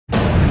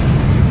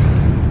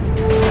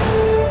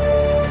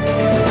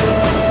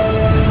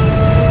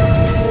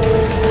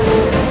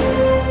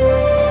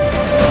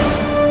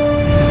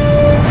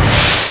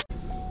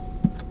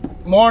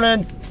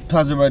Morning!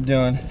 How's everybody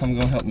doing? I'm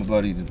gonna help my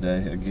buddy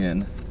today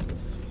again.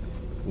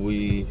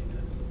 We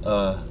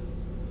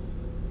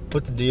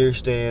put the deer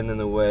stand in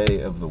the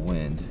way of the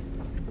wind.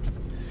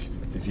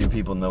 If you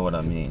people know what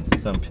I mean.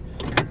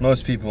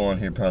 Most people on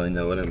here probably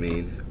know what I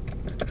mean.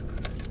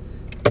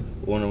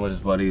 One of his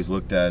buddies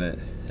looked at it,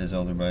 his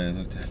older buddy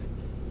looked at it.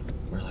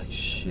 We're like,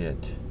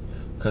 shit.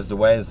 Because the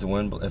way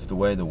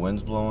the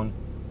wind's blowing,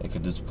 it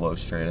could just blow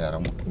straight at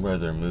them where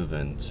they're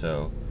moving.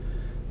 So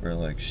we're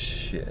like,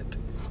 shit.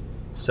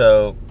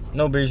 So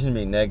no reason to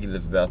be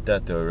negative about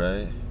that though,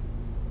 right?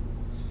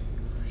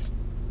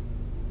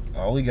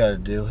 All we gotta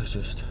do is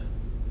just,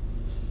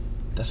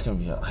 that's gonna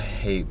be, I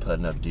hate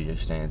putting up deer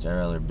stands. I'd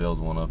rather build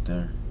one up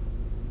there.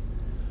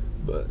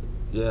 But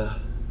yeah.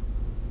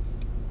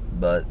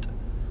 But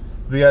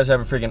if you guys have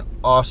a freaking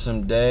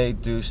awesome day,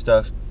 do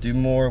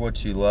more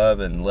what you love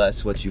and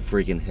less what you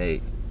freaking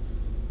hate.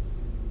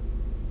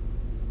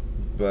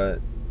 But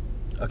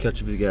I'll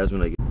catch up with you guys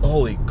when I get.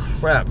 Holy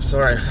crap,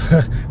 sorry.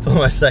 It's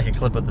only my second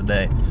clip of the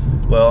day.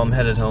 Well, I'm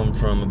headed home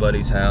from a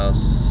buddy's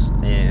house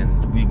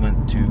and we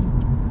went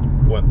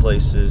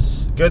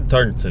places. Good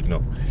turn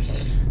signal.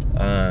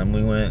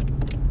 We went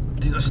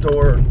to the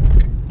store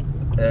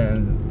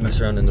and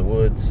messed around in the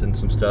woods and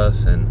some stuff,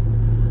 and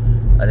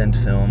I didn't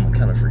film. I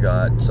kind of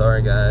forgot.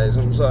 Sorry guys,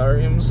 I'm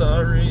sorry.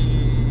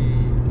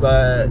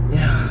 But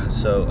yeah,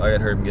 so I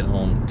gotta hurry and get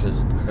home because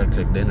I gotta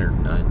cook dinner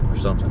tonight or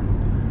something.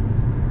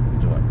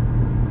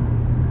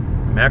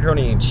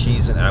 Macaroni and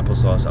cheese and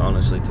applesauce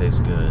honestly tastes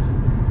good.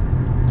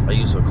 I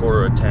used a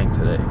quarter of a tank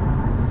today.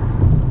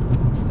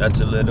 That's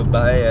a little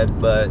bad,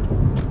 but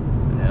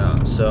yeah.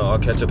 So I'll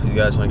catch up with you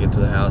guys when I get to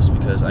the house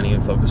because I need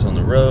to focus on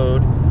the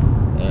road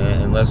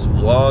and less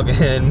vlogging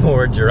and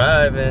more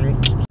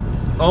driving.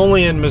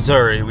 Only in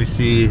Missouri we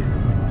see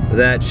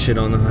that shit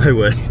on the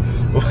highway.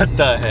 What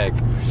the heck?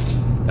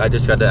 I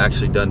just got to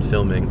actually done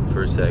filming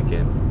for a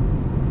second.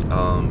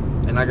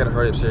 And I gotta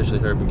hurry up, seriously,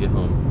 hurry up and get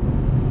home.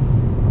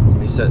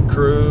 We set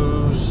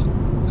cruise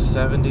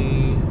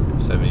 70.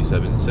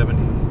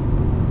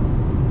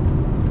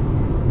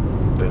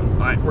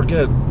 Alright, we're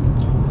good.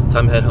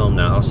 Time to head home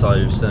now. I saw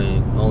you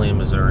saying only in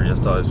Missouri. I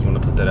thought I just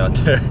want to put that out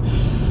there.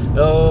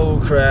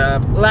 Oh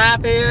crap.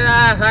 Life is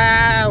a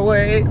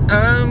highway.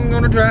 I'm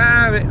gonna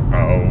drive it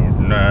all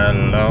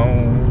night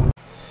long.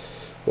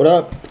 What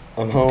up?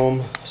 I'm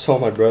home. I saw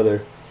my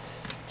brother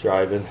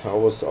driving.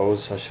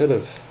 I should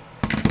have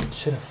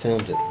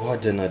filmed it. Why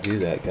didn't I do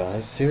that,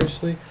 guys?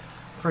 Seriously?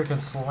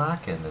 Freaking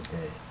slacking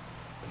today.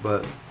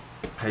 But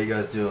how you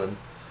guys doing?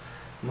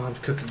 Mom's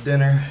cooking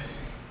dinner.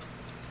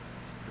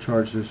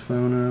 Charged his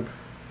phone up.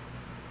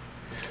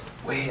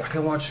 Wait, I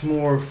can watch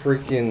more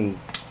freaking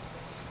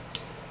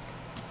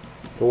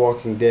The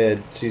Walking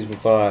Dead season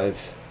 5,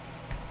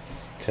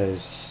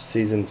 because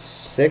season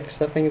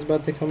 6 I think is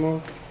about to come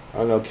on. I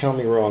don't know, count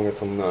me wrong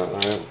if I'm not,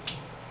 alright?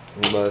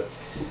 But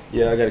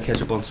yeah, I gotta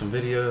catch up on some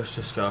videos.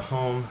 Just got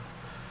home,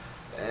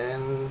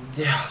 and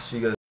yeah, see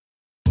you guys.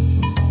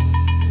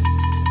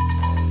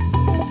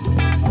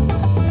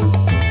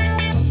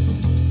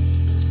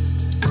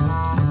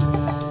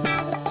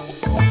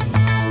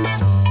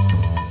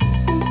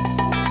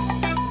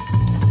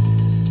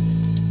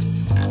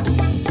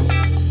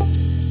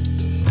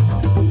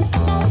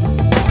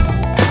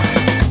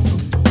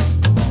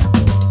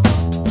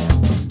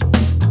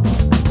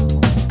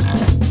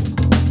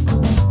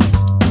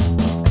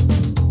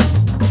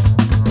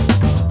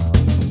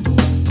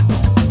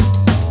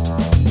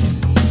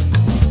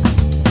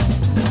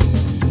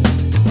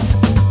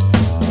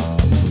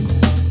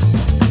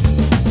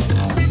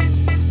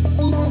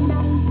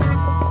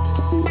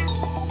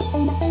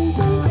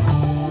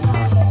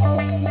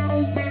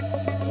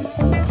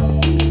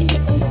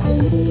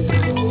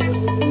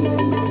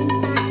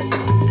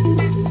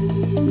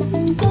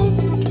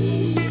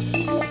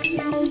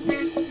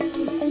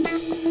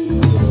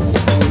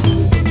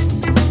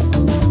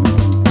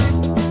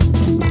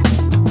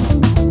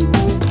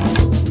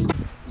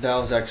 That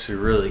was actually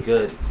really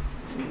good.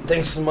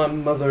 Thanks to my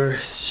mother.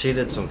 She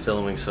did some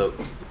filming, so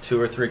 2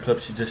 or 3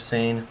 clips you just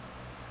seen,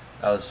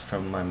 that was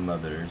from my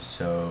mother.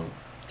 So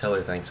tell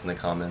her thanks in the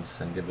comments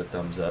and give a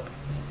thumbs up.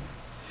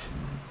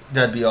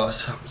 That'd be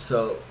awesome.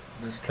 So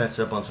just catch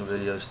up on some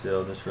videos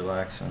still, just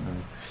relaxing.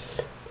 And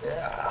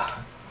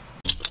yeah.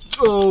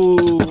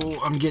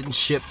 Oh, I'm getting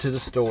shipped to the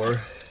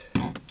store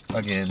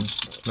again.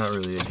 Not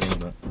really again,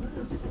 but.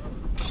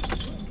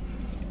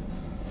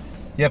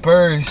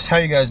 Yepers, how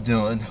you guys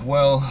doing?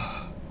 Well,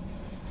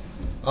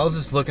 I was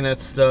just looking at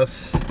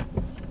stuff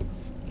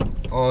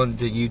on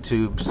the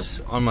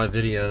YouTubes, on my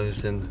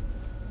videos, and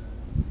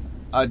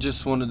I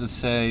just wanted to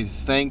say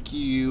thank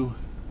you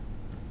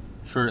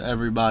for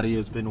everybody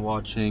who's been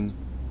watching,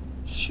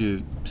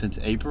 shoot, since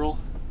April.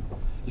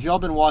 If y'all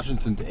been watching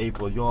since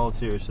April, y'all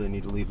seriously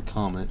need to leave a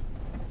comment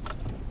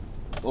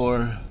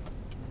or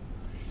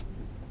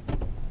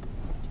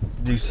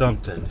do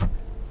something.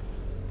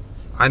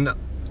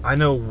 I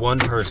know one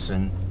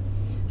person,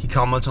 he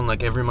comments on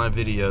like every of my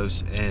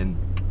videos, and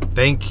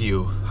thank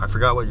you. I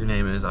forgot what your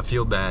name is, I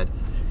feel bad.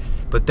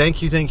 But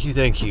thank you.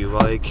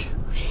 Like,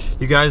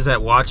 you guys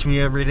that watch me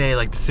every day,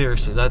 like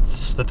seriously,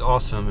 that's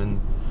awesome.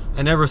 And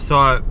I never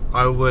thought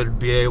I would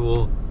be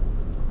able,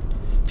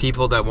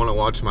 people that want to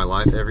watch my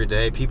life every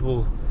day,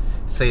 people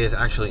say it's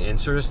actually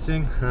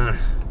interesting. I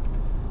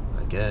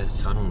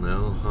guess, I don't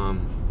know.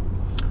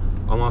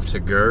 I'm off to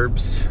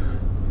Gerb's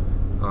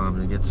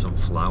to get some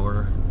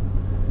flour.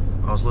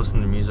 I was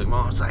listening to music.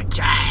 Mom was like,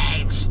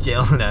 James,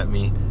 yelling at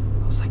me.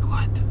 I was like,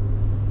 what?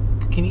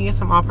 Can you get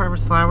some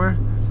all-purpose flour?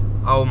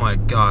 Oh my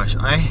gosh,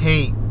 I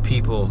hate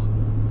people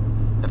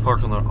that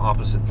park on the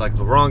opposite, like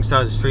the wrong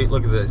side of the street.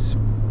 Look at this.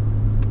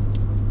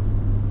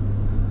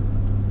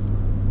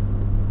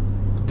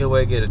 Good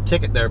way to get a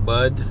ticket there,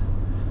 bud.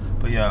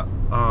 But yeah,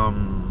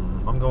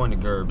 I'm going to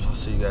Gerb's. I'll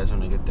see you guys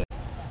when I get there.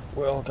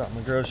 Well, got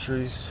my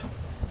groceries.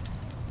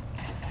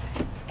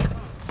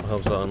 I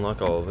hope I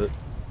unlock all of it.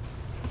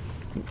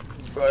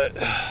 But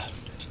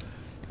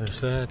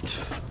there's that.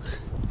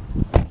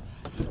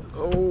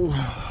 Oh,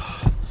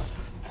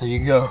 there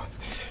you go.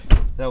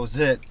 That was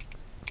it.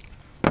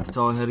 That's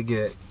all I had to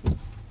get.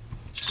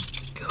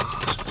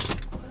 God.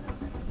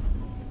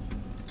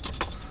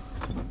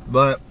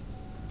 But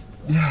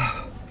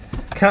yeah,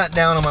 cut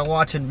down on my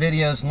watching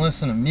videos and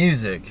listening to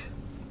music.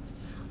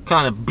 What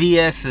kind of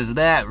BS is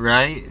that,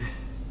 right?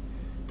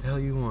 The hell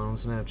you want on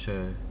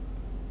Snapchat?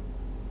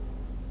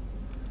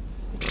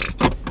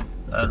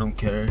 I don't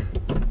care.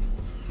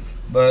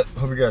 But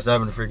hope you guys are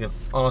having a freaking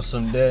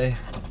awesome day,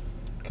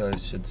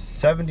 because it's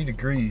 70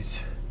 degrees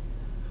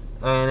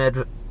and it's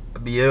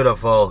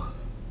beautiful.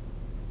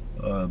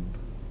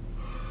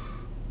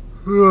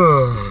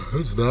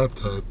 It's nap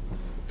time.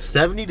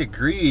 70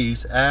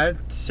 degrees at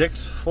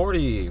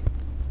 6:40.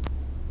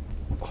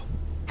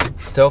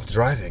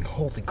 Self-driving,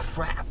 holy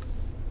crap.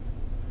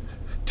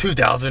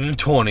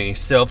 2020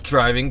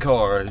 self-driving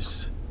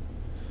cars.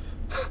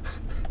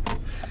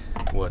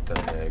 What the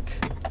heck?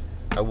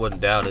 I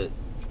wouldn't doubt it,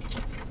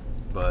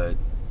 but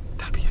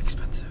that'd be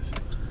expensive.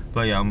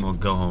 But yeah, I'm gonna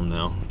go home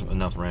now.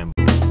 Enough rambling.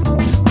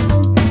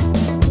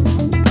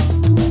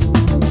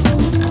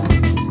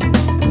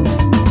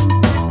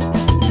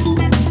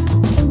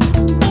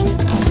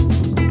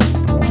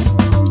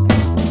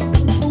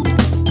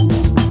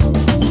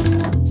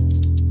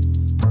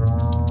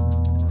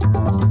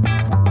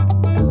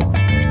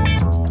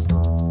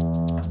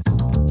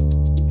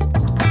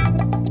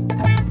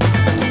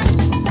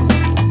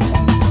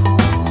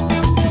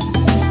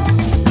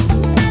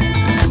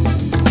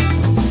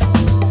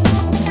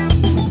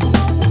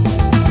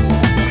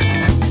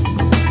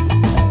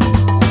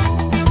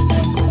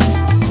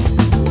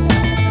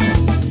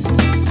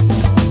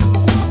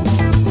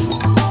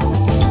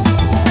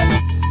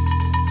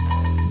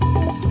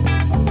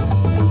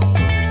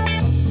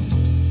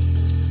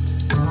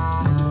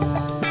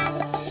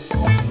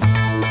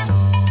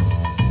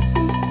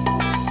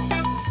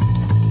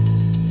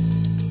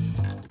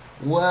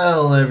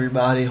 Well,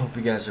 everybody, hope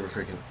you guys have a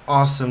freaking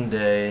awesome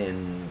day,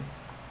 and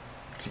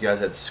if you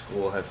guys at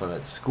school, have fun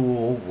at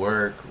school,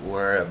 work,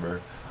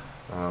 wherever.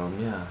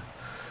 Yeah,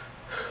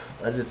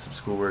 I did some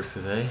schoolwork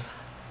today,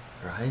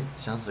 right?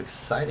 Sounds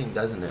exciting,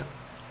 doesn't it?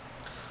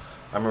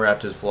 I'm gonna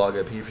wrap this vlog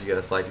up here. If you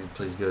guys like it,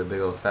 please give it a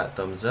big old fat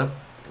thumbs up.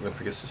 Don't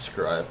forget to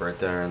subscribe right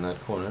there in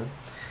that corner,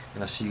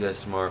 and I'll see you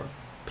guys tomorrow.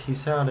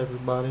 Peace out,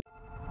 everybody.